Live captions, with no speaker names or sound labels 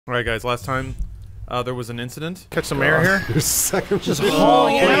All right, guys. Last time there was an incident. Catch some air here. There's second. Just please.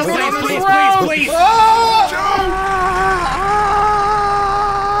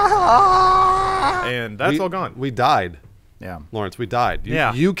 And that's all gone. We died. Yeah, Lawrence, we died.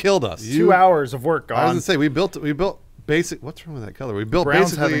 Yeah. You killed us. 2 hours of work gone. I was gonna say we built basic. What's wrong with that color? We built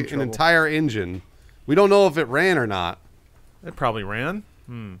Brown's basically having an trouble. entire engine. We don't know if it ran or not. It probably ran.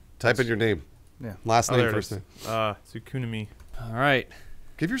 Type in your name. Yeah. Last Oh, name, there it first is. name. Tsukunami. All right.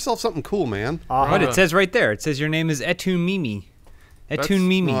 Give yourself something cool, man. What? It says right there. It says your name is Etun Mimi. Etun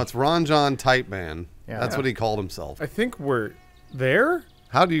Mimi. No, it's Ron John Type Man. Yeah. That's what he called himself. I think we're there.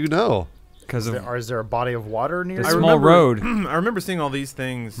 How do you know? Because of Is there a body of water near? the you? small road. I remember seeing all these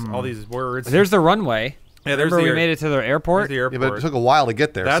things, all these words. There's the runway. yeah, there's Remember the we air- made it to the there's airport? the Yeah, airport. but it took a while to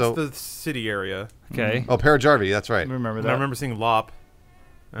get there. That's so, the city area. Okay. oh, Parajarvi, that's right. Remember And that? I remember seeing Lop.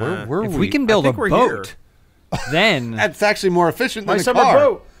 Where were If we can build I a think we're boat, then That's actually more efficient My than a summer car.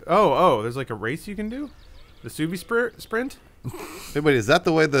 boat. Oh, there's like a race you can do. The Subi sprint. Wait, is that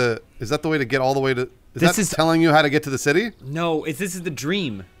the way to get all the way to? This Is is- that telling you how to get to the city? no, this is the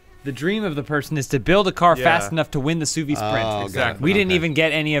dream. The dream of the person is to build a car Yeah. fast enough to win the Suvi sprint. got it. Exactly. We didn't Okay. even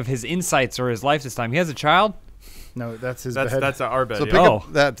get any of his insights or his life this time. He has a child. No, that's his That's bed. that's our bed. So yeah. pick Oh.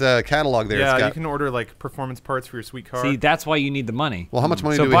 up that catalog there. Yeah, It's got, you can order like performance parts for your sweet car. See, that's why you need the money. well, how much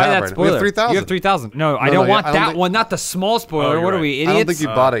money So do we buy have that right spoiler. now? We have 3,000. You have 3,000. No, I No, don't no, want I don't that think- one. Not the small spoiler. you're What are right. we, idiots? I don't think you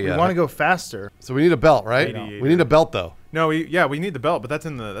bought it we yet. want to go faster. So we need a belt, right? Radiator. We need a belt though. No, we need the belt, but that's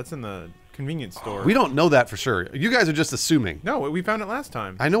in the convenience store. We don't know that for sure. You guys are just assuming. No, we found it last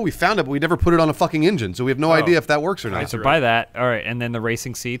time. I know we found it, but we never put it on a fucking engine, so we have no idea if that works or not. I So Right. buy that. All right, and then the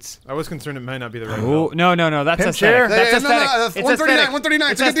racing seats. I was concerned it might not be the right Ooh, belt. no, that's Pimp chair? aesthetic. That's Hey, aesthetic. no, that's It's 139, aesthetic.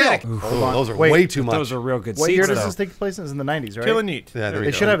 139, it's a good deal. aesthetic. Ooh, those are Wait, way too much. Those are real good What seats. year does though. this take place in? It's in the 90s, right? Killing neat. Yeah, there we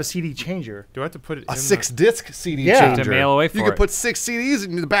They go. should have a CD changer. Do I have to put it A in 6-disc CD Yeah. changer. To mail away for you could it. put 6 CDs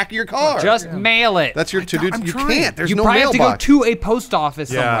in the back of your car. Just mail it. That's your to-do. I'm You trying. can't. There's you no probably have to go mailbox. to a post office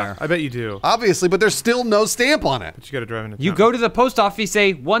Yeah, somewhere. I bet you do. Obviously, but there's still no stamp on it. But you got to drive into town. You go to the post office,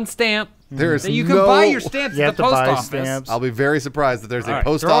 say one stamp. There is Then you can no- buy your stamps You at have the to post buy office. stamps. I'll be very surprised that there's All a right,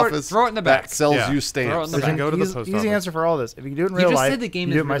 post throw it- office throw it in the back. that sells Yeah. you Throw it stamps. in the There's back. a- go to the post Easy office. answer for all this. If you can do it in You real just life, said the game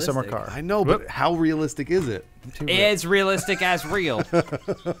you do is it in my summer realistic. car. I know, but how realistic is it? As realistic as real.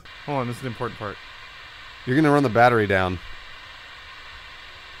 Hold on, this is the important part. You're gonna run the battery down.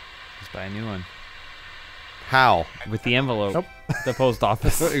 Just buy a new one. How? With the envelope. Nope. The post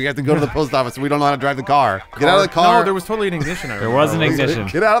office. You have to go to the post office. We don't know how to drive the car. Get out of the car. No, there was totally an ignition. I There was an remember. ignition.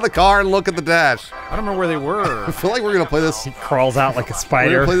 Get out of the car and look at the dash. I don't remember where they were. I feel like we're gonna play this. Crawls out like a We're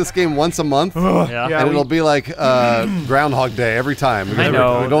spider. gonna play this game once a month, Yeah. Yeah. and we- it'll be like Groundhog Day every time. because I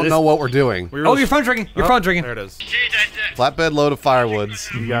know. We don't This- know what we're doing. We were Oh, your phone's ringing. Your phone's ringing. There it is. Flatbed load of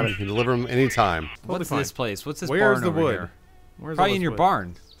firewoods. You got it. You can deliver them anytime. What's fine. this place? What's this Where's barn the over wood? here? Where's all Probably this in your wood?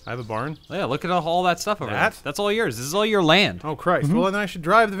 barn. I have a barn. Yeah, look at all that stuff over there. That? That's all yours. This is all your land. Oh Christ! Well, then I should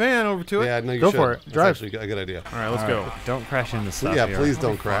drive the van over to it. Yeah, no, you Go should. for it. That's Drive. actually a good idea. All right, let's All go. right, don't crash into stuff Yeah, here. please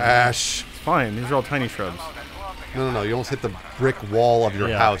don't crash. It's fine. These are all tiny shrubs. No. You almost hit the brick wall of your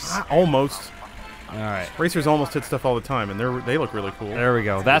Yeah. house. Almost. All right. Racers almost hit stuff all the time, and they look really cool. There we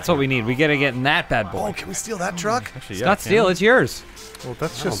go. That's what we need. We gotta get in that bad boy. Oh, can we steal that truck? Actually, It's yeah, not can steal. we? It's yours. Well,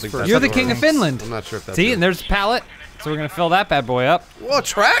 that's I don't just think for that's You're the how it king of works. Finland. I'm not sure if that's See, it. and there's a pallet. So we're gonna fill that bad boy up. Whoa, a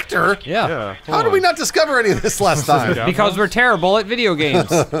tractor? Yeah. Yeah. How hold did we on. not discover any of this last time? Yeah. Because we're terrible at video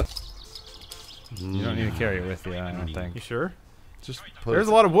games. You don't need to carry it with you, I don't You think. sure? Just put There's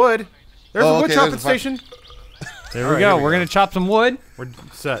a lot of wood. There's Oh, a wood okay, chopping there's a fire. station. There All we right, go. here we We're go. gonna chop some wood. We're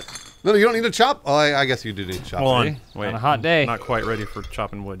set. No, you don't need to chop. Oh, I guess you do need to chop. Hold See? on. Wait. On a hot day. Not quite ready for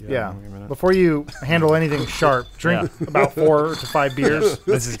chopping wood yet. Yeah. Give me a minute. Before you handle anything sharp, drink about 4 to 5 beers.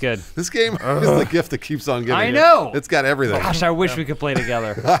 This is good. This game is the gift that keeps on giving. I know. It's got everything. Gosh, I wish we could play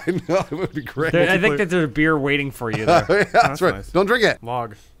together. I know. It would be great. I think that there's a beer waiting for you there. Yeah, that's right. nice. Don't drink it.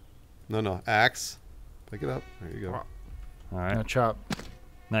 Log. No. Axe. Pick it up. There you go. All No right. chop.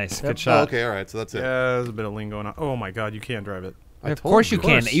 Nice. Yep. Good shot. Oh, okay, all right. So that's it. Yeah, there's a bit of lean going on. Oh my God, you can't drive it. Of course you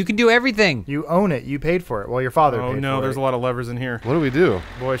can. You can do everything. You own it. You paid for it. Well, your father Oh paid no, for there's it. a lot of levers in here. What do we do?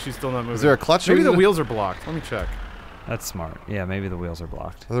 Boy, she's still not moving. Is there a clutch? Maybe we the need to- wheels are blocked. Let me check. That's smart. Yeah, maybe the wheels are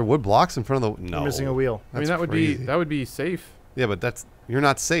blocked. Are there wood blocks in front of the? No. You're missing a wheel. I mean, That's crazy. that would be safe. Yeah, but you're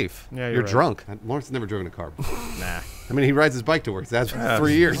not safe. Yeah, you're you're right. drunk. Lawrence has never driven a car before. Nah. I mean, he rides his bike to work. That's for Yeah.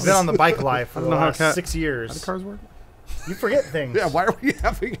 3 years. He's been on the bike life for the know how last cat- 6 How do years. cars work? You forget things. Yeah, why are we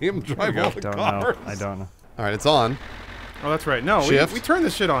having him drive all the Don't cars? know. I don't know. All right, it's on. Oh, that's right. No, Shift. we turned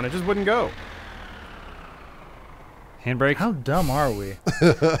this shit on. It just wouldn't go. Handbrake. How dumb are we?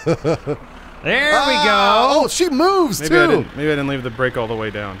 There we go. Oh, she moves Maybe too. I didn't leave the brake all the way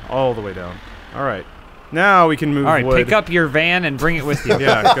down. All the way down. All right. Now we can move All right, wood. pick up your van and bring it with you.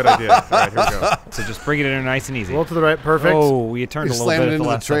 Yeah, good idea. All right, here we go. So just bring it in nice and easy. Roll to the right. Perfect. Oh, you turned You a little slammed bit it at the into the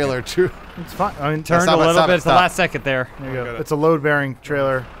last trailer, too. It's fine. I mean, Turned Stop a it, little stop bit it, at the stop. last second there. there you go. Got it. It's a load-bearing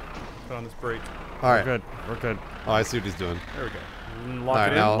trailer. Put on this brake. All right. Good. We're good. Oh, I see what he's doing. There we go. And All lock right,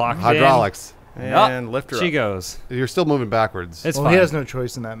 it in. now Locked hydraulics. And Up lift her she up. goes. You're still moving backwards. It's Well, fine. he has no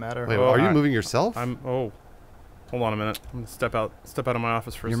choice in that matter. Wait, Oh, are you I- moving yourself? Hold on a minute. I'm gonna step out of my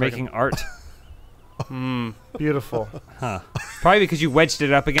office for You're a second. making art. Beautiful. Huh. Probably because you wedged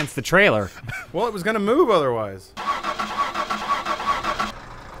it up against the trailer. Well, it was gonna move otherwise.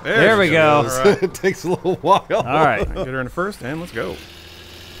 There we she go. goes. All right. It takes a little while. All right. Get her in first, and let's go.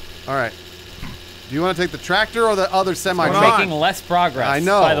 All right. Do you want to take the tractor or the other semi What's We're truck? going making less progress. I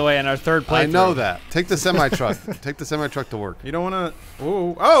know. By the way, in our third playthrough. I know that. Take the semi truck. Take the semi truck to work. You don't wanna.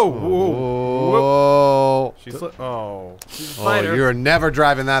 Oh! Oh! Oh, She slipped. Oh. oh, you're never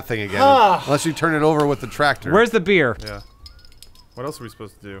driving that thing again unless you turn it over with the tractor. Where's the beer? Yeah. What else are we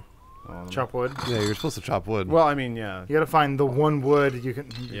supposed to do? Oh, Chop wood. Yeah, you're supposed to chop wood. Well, I mean, yeah. You gotta find the one wood you can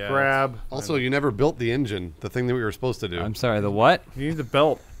Yeah. grab. Also, you never built the engine, the thing that we were supposed to do. I'm sorry, the what? You need the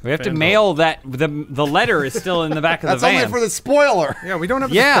belt. We have to Fan mail that. The letter is still in the back of That's the van. only for the spoiler. Yeah, we don't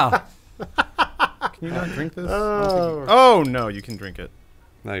have. Yeah. Can you not drink this? Oh, Oh no, you can drink it.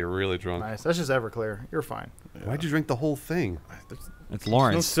 Now you're really drunk. nice. That's just Everclear. You're fine. Why'd you drink the whole thing? It's No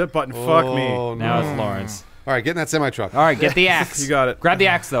Lawrence. sip button. Fuck me. Oh, Now no. it's Lawrence. All right, get in that semi truck. All right, get the axe. You got it. Grab the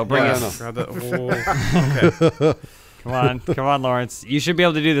axe though. Bring No, it. no, no. Grab that. Oh, okay. Come on, Lawrence. You should be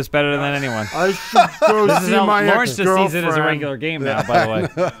able to do this better than anyone. I should go This is see how my Lawrence just sees it as a ex-girlfriend. regular game now. By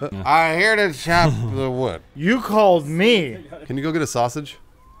the way. I'm here to chop the wood. You called me. Can you go get a sausage?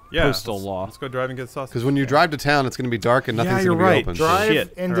 Yeah. Postal let's- law. Let's go drive and get sausage. Because when you drive to town, it's going to be dark and nothing's you're going to be right. open. Drive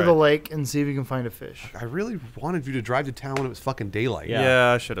Shit. into All the right. lake and see if you can find a fish. I really wanted you to drive to town when it was fucking daylight. Yeah.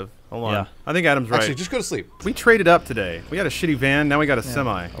 Yeah, I should have. Hold on. Yeah. I think Adam's right. Actually, just go to sleep. We traded up today. We had a shitty van. Now we got a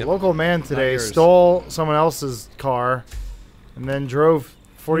semi. A local man today yours. stole someone else's car and then drove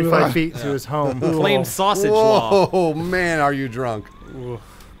 45 feet to his home. Flame sausage law. Oh, man, are you drunk? Ooh,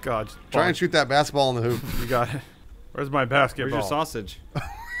 God. Try and shoot that basketball in the hoop. You got it. Where's my basketball? Where's your sausage?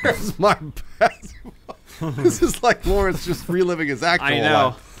 Where's my basketball? This is like Lawrence just reliving his actual I know.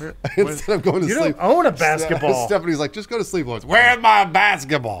 life. Instead of going to You sleep. don't own a basketball. Stephanie's like, just go to sleep, Lawrence. Where's my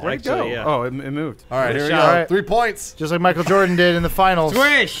basketball? Where'd it go? Actually, yeah. Oh, it moved. All right, here we go. shot. 3 points. Just like Michael Jordan did in the finals.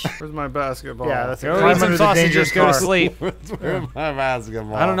 Swish. Where's my basketball? Yeah, that's Go climb eat some under the sausages. dangerous Go to car. sleep. Where's my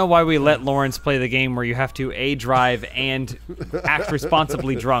basketball? I don't know why we let Lawrence play the game where you have to A, drive and act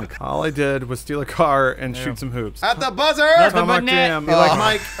responsibly drunk. All I did was steal a car and shoot some hoops. At the buzzer! Nothing Tom but net. Damn. Be like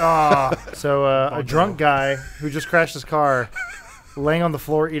Mike. So a drunk guy who just crashed his car, laying on the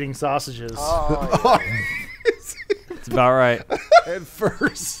floor eating sausages. It's about right. At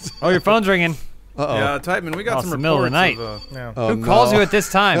first. Oh, your phone's ringing. Uh-oh. Yeah, Typeman, we got Oh, some it's the middle of the reports night. Yeah. Oh, Who calls no. you at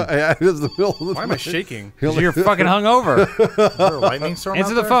this time? Yeah, it is the middle of the Why am I shaking? You're fucking hungover. Is there a lightning storm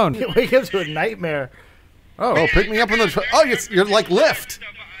Answer out the there? phone. You wake up to a nightmare. Oh, pick me up on the truck. Oh, you're like lift.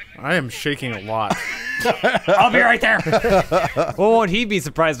 I am shaking a lot. I'll be right there. Well, won't he be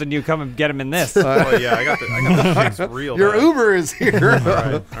surprised when you come and get him in this? Oh yeah, I got the shakes real Your bad. Uber is here.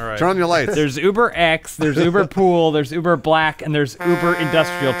 All right. Turn on your lights. There's Uber X, there's Uber Pool, there's Uber Black, and there's Uber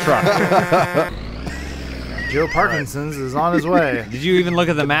Industrial Truck. Joe Parkinson's is on his way. Did you even look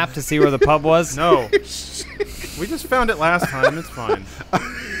at the map to see where the pub was? No. We just found it last time. It's fine.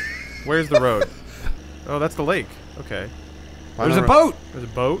 Where's the road? Oh, that's the lake. Okay. There's a boat. There's a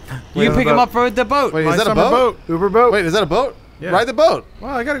boat. You on pick the him boat. up for the boat. Wait, My is that a summer boat? Uber boat. Wait, is that a boat? Yeah. Ride the boat.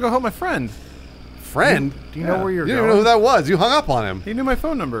 Well, I gotta go help my friend. Friend? Do you know where you're You didn't going? even know who that was. You hung up on him. He knew my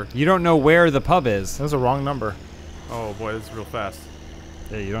phone number. You don't know where the pub is. That's a wrong number. Oh boy, this is real fast.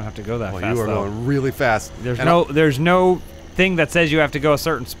 Yeah, you don't have to go that Well, fast. you are though. going really fast. There's And there's no thing that says you have to go a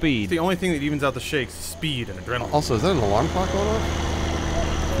certain It's speed. the only thing that evens out the shakes: speed and adrenaline. Also, is that an alarm clock going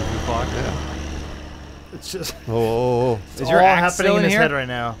off? Clock. Yeah. It's just Oh. Is your all axe happening still in in his here? head right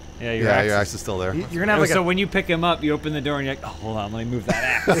now. Yeah, Yeah, your axe is still there. You're gonna have like so a. when you pick him up, you open the door and you're like, oh, hold on, let me move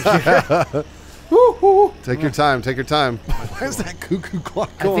that axe. Take your time. Take your time. Why is that cuckoo clock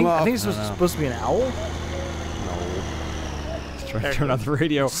going I off? think it's supposed to be an owl. Try to turn on the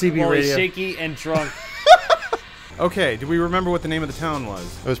radio. CB while he's radio. shaky and drunk. Okay. Do we remember what the name of the town was?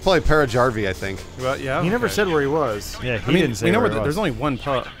 It was probably Parajarvi, I think. Well, yeah. He never okay. said where he was. Yeah, he I mean, didn't say we know where where it was. there's only one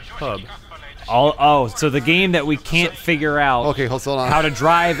pub. So the game that we can't figure out Okay, hold on. how to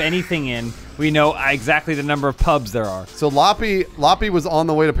drive anything in, we know exactly the number of pubs there are. So Loppy was on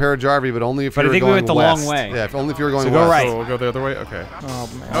the way to Parajarvi, but only if But I you were think we going went the west. long way. Yeah, only if you were going So west. go right. So we'll go the other way. Okay. Oh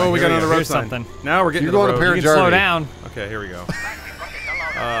man. Oh, we got another road Here's sign. something. Now we're getting You're to the going to road. Parajarvi. You can slow down. Okay, here we go.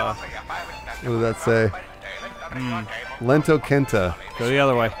 What did that say? Lento Kenta. Go the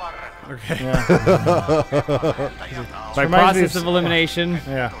other way. Okay. By Reminds me process of- of elimination.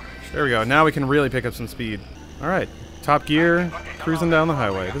 Yeah. There we go. Now we can really pick up some speed. All right. Top gear, cruising down the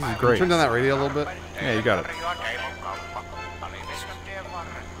highway. This is great. Turn down that radio a little bit. Yeah, you got it.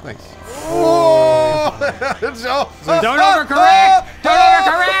 Thanks. Oh! Don't overcorrect! Don't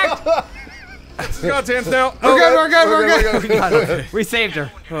overcorrect! God's hands now. We're good. We saved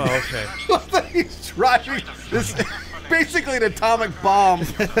her. Oh, okay. He's driving this basically an atomic bomb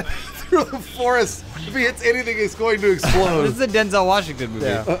through the forest. If he hits anything, it's going to explode. This is a Denzel Washington movie.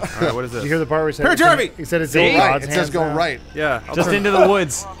 Yeah. All right, what is Did you this? hear the part where he said? Pair Jeremy! He said it's See? in Right, God's it says hands go now. right. Yeah. I'll Just turn- into the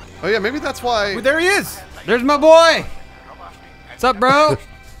woods. Oh yeah, maybe that's why There he is. There's my boy. What's up, bro?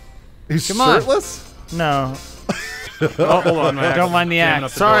 he's Come on. shirtless. No. Oh, hold on. my Don't axe mind the is jamming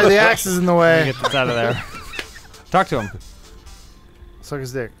axe. up Sorry, door. the axe is in the way. Get this out of there. Talk to him. Suck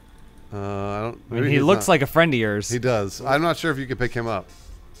his dick. I don't. I mean, he looks like a friend of yours. he does. I'm not sure if you could pick him up.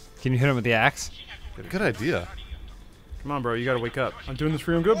 Can you hit him with the axe? Good idea. Come on, bro. You gotta wake up. I'm doing this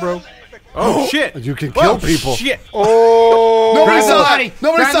for you good, bro. Oh, shit. You can Whoa, kill people. Shit. Oh! Nobody Grab saw somebody. that.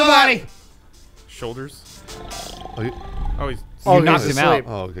 Nobody Grab saw somebody. that. Shoulders. Oh, you- Oh, he's. Oh, You knocked he's him out. asleep.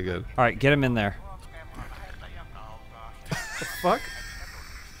 oh, okay, good. All right, get him in there. Fuck.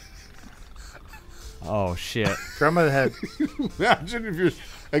 Oh shit. Grab him by the head. Imagine if you're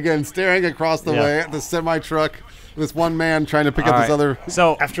again staring across the Yeah. way at the semi truck. This one man trying to pick All up this right. other.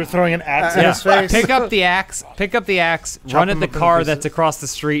 So After throwing an axe in yeah, his face. pick up the axe. Pick up the axe. Run at him the up in car pieces. that's across the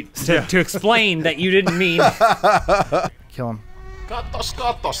street to explain that you didn't mean. Kill him. Katos,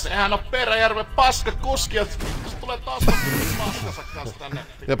 sehän on Peräjärven paskakuski, jos tulee taas paskansa kanssa tänne.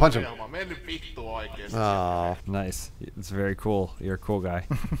 Yeah, punch him. Mennyt vittu oikeesti. Oh, Nice. It's very cool. You're a cool guy.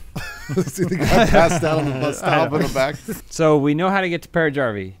 see the guy passed out on the bus stop in the back. So we know how to get to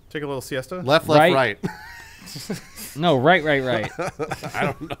Parajarvi. Take a little siesta. Left, Right. right. No, right. I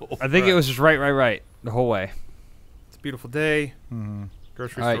don't know. I think it was just right the whole way. It's a beautiful day.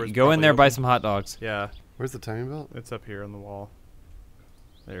 Grocery All right, store. you go in there, buy some hot dogs. Yeah, Where's the timing belt? it's up here on the wall.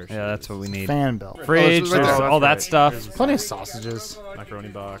 There she Yeah, that's is. what we need. Fan belt. Fridge, right there. there's all that Right. stuff. Plenty of sausages. Macaroni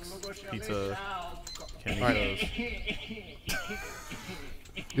box, pizza, candy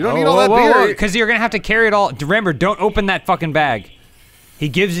You don't need all that beer. Because you're gonna have to carry it all. Remember, don't open that fucking bag. He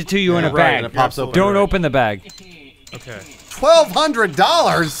gives it to you in a right, bag. and it pops You're open. absolutely Don't right. open the bag. Okay.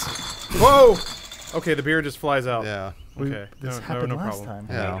 $1,200. Whoa. Okay, the beer just flies out. Yeah. Okay. This no, happened no last problem.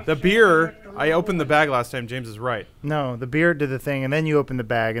 time. Yeah. The beer, I opened the bag last time. James is right, No, the beer did the thing, and then you opened the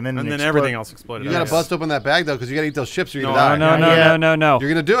bag, and then and it then exploded. everything else exploded. You gotta Okay. bust open that bag though, because you gotta eat those chips or you're No, gonna die. No. You're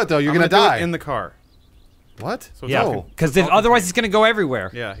gonna do it though. You're I'm gonna do it die. in the car. What? So it's Yeah, all- because it's all otherwise he's gonna go everywhere.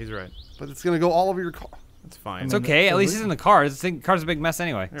 Yeah, he's right. But it's gonna go all over your car. It's fine. It's okay. At least he's in the car. The car's a big mess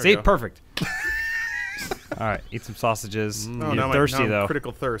anyway. we See, go. perfect. All right, eat some sausages. No, You're now my- thirsty now I'm though.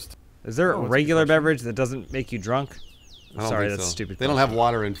 critical thirst. Is there a what's the regular question? beverage that doesn't make you drunk? I don't Sorry, think that's so. stupid. They don't have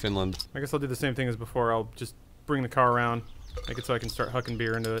water in Finland. I guess I'll do the same thing as before. I'll just bring the car around, make it so I can start hucking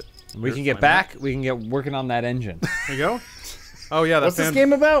beer into it. We can Here's get my back. We can get working on that engine. There you go. Oh yeah, What's that this fan.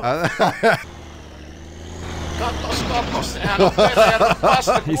 game about? Katos, sehän on Peräjärven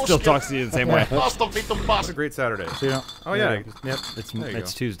paskakuski. He still talks to you the same way. Tosta on vitun It's a paska. great Saturday. So you don't- Oh yeah. Yep. It's There you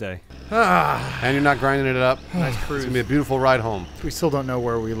it's go. Tuesday. And you're not grinding it up. Nice It's cruise. gonna be a beautiful ride home. We still don't know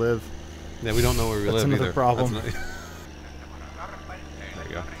where we live. Yeah, we don't know where we That's live another either. problem. That's There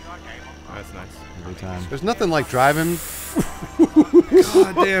you go. That's nice. Every time. There's nothing like driving.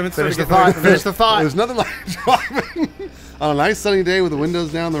 God damn, it's Finish the starting to get thought. Finish the thought. There's nothing like driving on a nice sunny day with the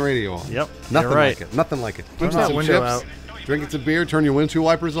windows down, the radio on. Yep. Nothing you're right. like it. Nothing like it. Turn Eating that some window chips, out. drinking some beer, turn your windshield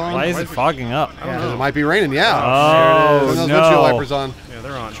wipers on. Why is it fogging up? Because it might be raining, yeah. Oh Turn those windshield no! wipers on. Yeah,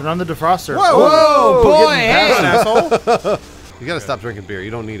 they're on. Turn on the defroster. Whoa, boy! An Hey! asshole. You gotta stop drinking beer. You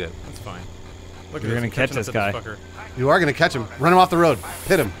don't need it. That's fine. Look You're at gonna this, catch catching up this to guy. fucker. You are gonna catch him. Run him off the road.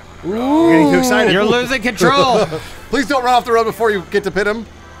 Pit him. You're getting too excited. You're losing control. Please don't run off the road before you get to pit him.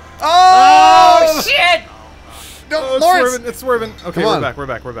 Oh, Shit! no, Oh, it's Lawrence! swerving. It's swerving. Okay, Come on. we're back. We're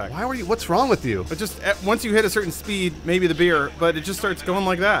back. We're back. Why were you? What's wrong with you? But just once you hit a certain speed, maybe the beer, but it just starts going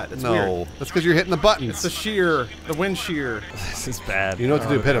like that. It's No, weird. that's because you're hitting the buttons. It's the shear, the wind shear. This is bad. You know what to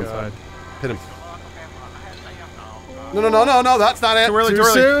do. Pit him. God. Pit him. No. That's not it. Too early, Too too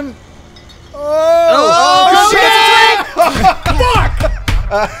early. soon? Oh,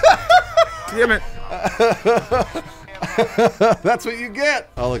 Damn it. That's what you get.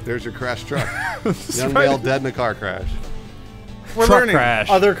 Oh, look, there's your crash truck. Young male dead in a car crash. We're Truck learning. crash.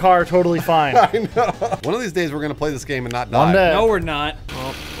 Other car, totally fine. I know. One of these days we're gonna play this game and not die. One day. No, we're not.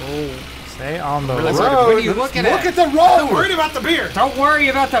 Oh, Stay on the Really road. sorry. What are you looking Look at? at the road. Worried about the beer. Don't worry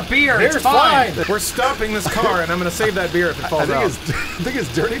about the beer. Beer's It's fine. We're stopping this car, and I'm gonna save that beer if it falls out. I think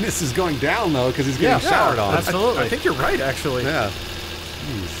his dirtiness is going down though because he's getting showered on. Absolutely. I think you're right, actually. Yeah.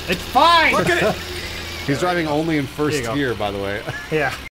 It's fine. Look at it. He's driving only in first There you go. gear, by the way. Yeah.